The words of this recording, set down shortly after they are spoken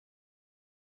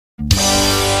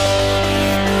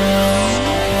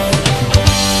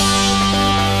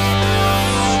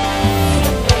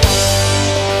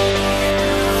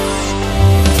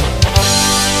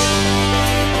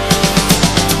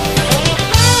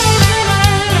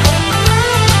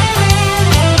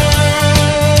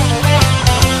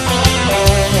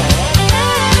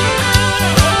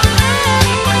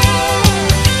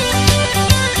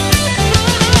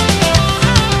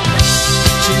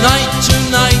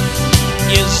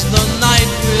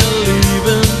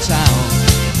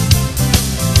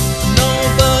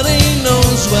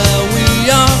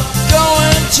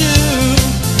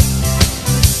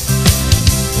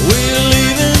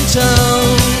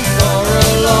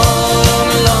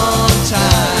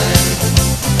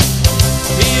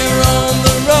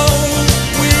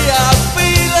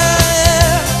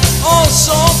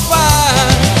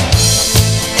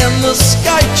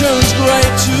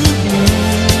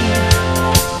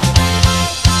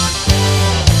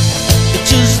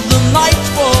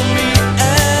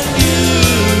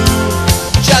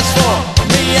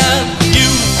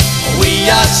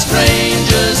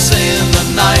strangers in the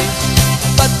night,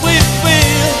 but we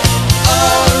feel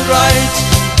alright.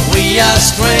 We are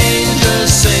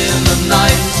strangers in the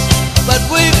night, but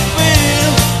we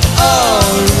feel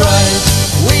alright.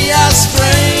 We are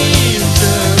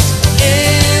strangers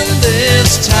in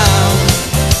this town.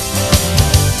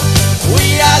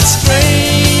 We are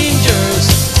strangers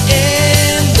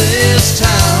in this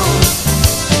town.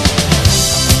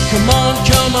 Come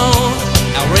on,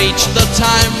 I reach the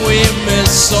time we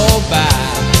miss so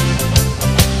bad.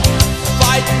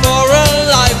 Fight for a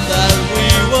life that we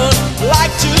would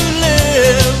like to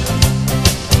live.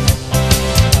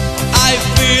 I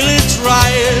feel it's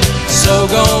right, so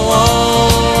go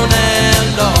on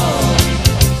and on.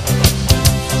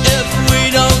 If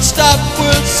we don't stop,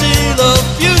 we'll see the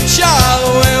future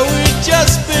where we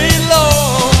just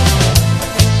belong.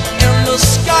 And the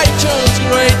sky turns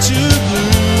gray to blue.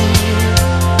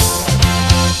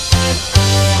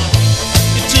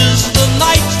 It is the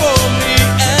night for me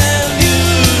and you,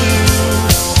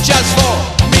 just for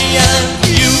me and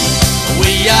you.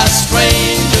 We are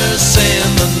strangers in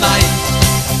the night,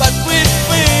 but we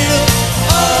feel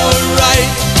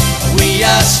alright. We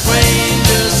are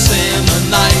strangers in the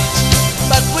night,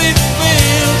 but we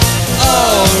feel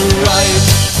alright.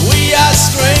 We are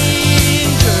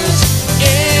strangers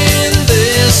in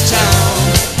this town.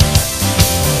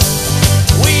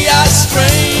 We are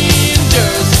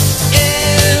strangers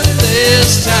in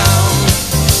this town.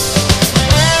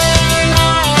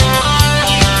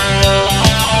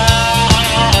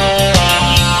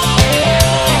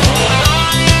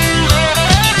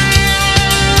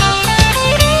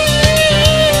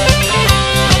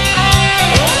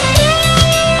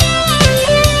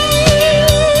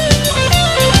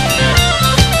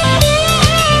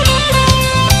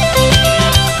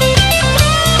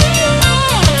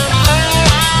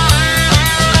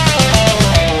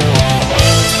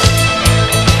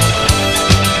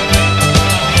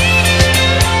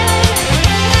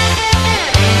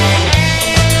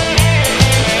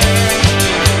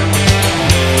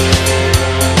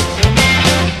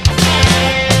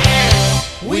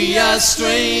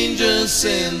 Strangers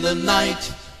in the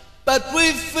night, but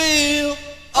we feel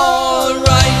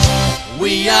alright.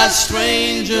 We are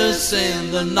strangers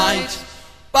in the night,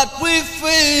 but we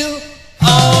feel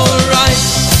alright.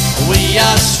 We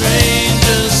are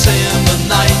strangers in the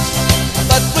night,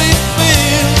 but we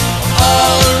feel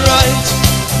alright.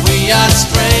 We are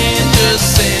strangers.